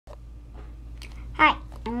Hi,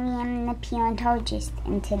 I am the Paleontologist,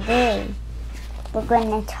 and today we're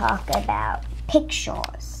going to talk about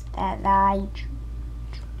pictures that I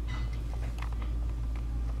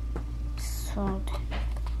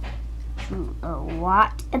drew a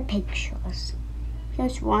lot of pictures.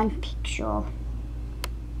 Here's one picture.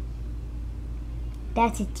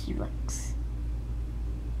 That's a T-Rex.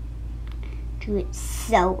 Drew it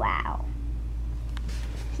so well.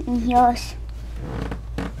 And here's,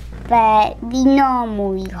 but we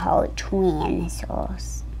normally call it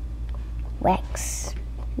Tyrannosaurus Rex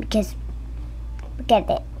because look at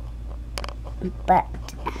it. But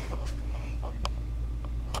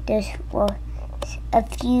there's a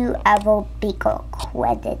few other bigger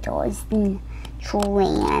predators than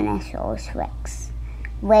Tyrannosaurus Rex,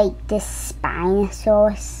 like the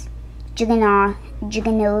Spinosaurus,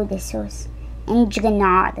 Giganotosaurus, and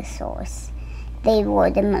Giganotosaurus. They were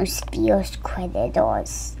the most fierce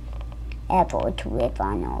predators ever to live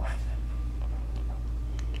on Earth.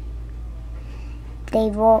 They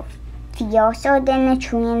were fiercer than the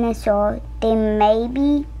Tyrannosaurus. They may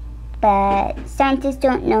be, but scientists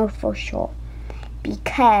don't know for sure.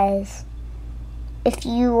 Because if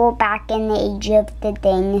you were back in the age of the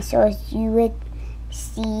dinosaurs, you would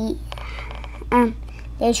see the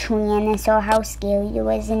Tyrannosaur, how scary it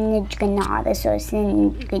was, and the Giganotosaurus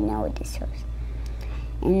and Giganotosaurus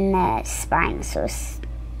and the Spinosaurus.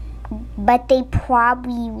 But they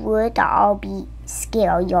probably would all be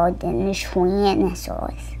scarier than the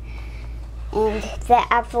Tyrannosaurus. And the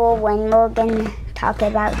other one we're going to talk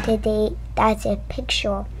about today, that's a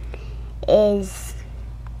picture, is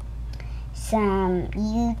some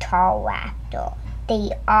Microraptor.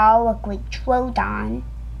 They all look like Troodon,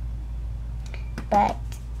 but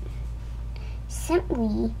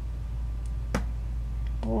simply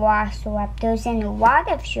Velociraptors in a lot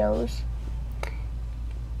of shows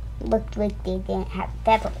looked like they didn't have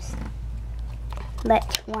feathers.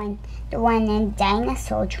 But the one in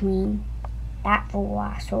Dinosaur Dream, that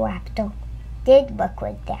Velociraptor did look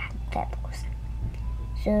like they had feathers.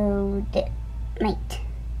 So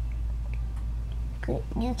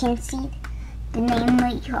you can see the name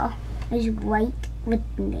right here is right what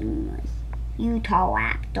the name was.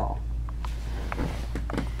 Microraptor.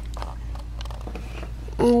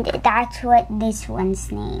 And that's what this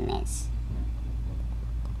one's name is.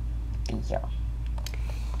 Here.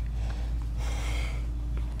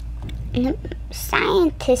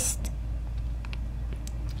 Scientists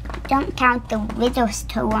don't count the widow's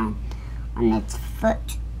toe on its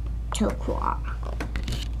foot to claw.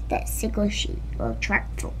 That single sheet will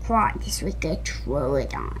track for claw just like a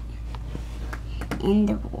Troodon. And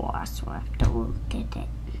the Velociraptor will get it.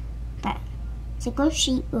 That single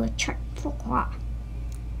sheet will track for claw.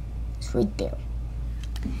 It's right there.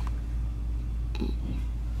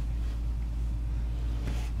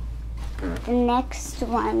 The next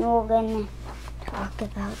one we're going to talk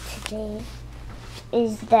about today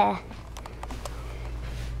is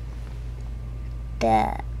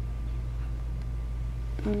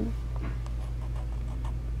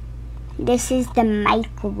this is the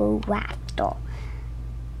Microraptor.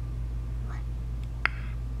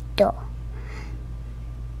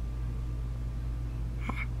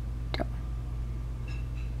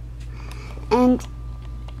 And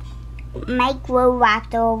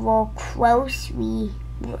Microraptor were closely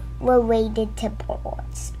related to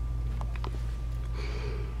birds.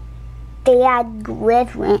 They had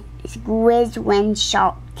grisling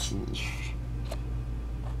sharp teeth.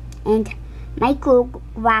 And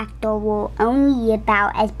Microraptor were only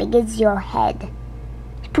about as big as your head.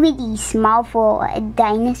 It's pretty small for a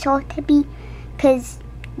dinosaur to be, because,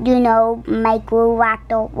 you know,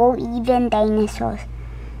 Microraptor were even dinosaurs.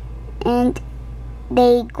 And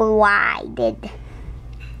they glided.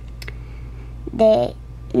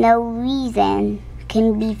 No reason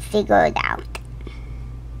can be figured out.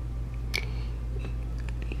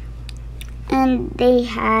 And they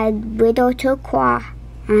had little toe claw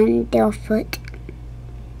on their foot.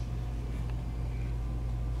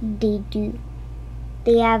 They do.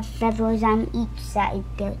 They have feathers on each side.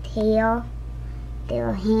 Their tail,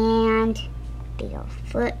 their hand, their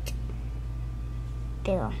foot,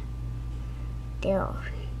 their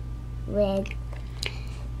leg,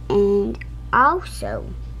 and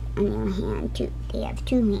also on their hand too. They have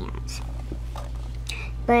two hands.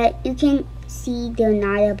 But you can see they're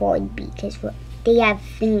not a bird because they have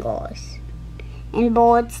fingers. And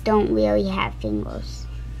birds don't really have fingers.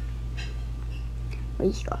 There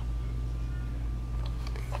you go.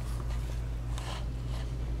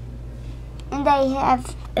 And I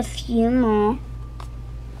have a few more.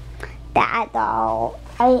 That's all.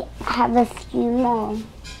 I have a few more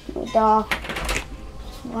with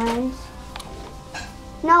ones.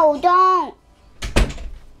 No, don't.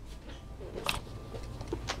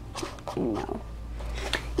 No.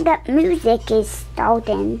 The music is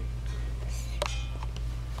starting.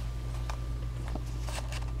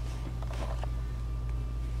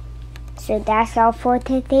 So that's all for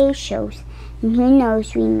today's shows. And who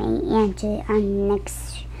knows, we may answer on the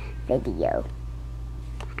next video.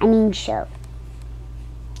 Show.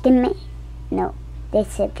 No,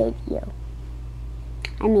 that's a video.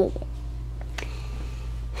 I made it.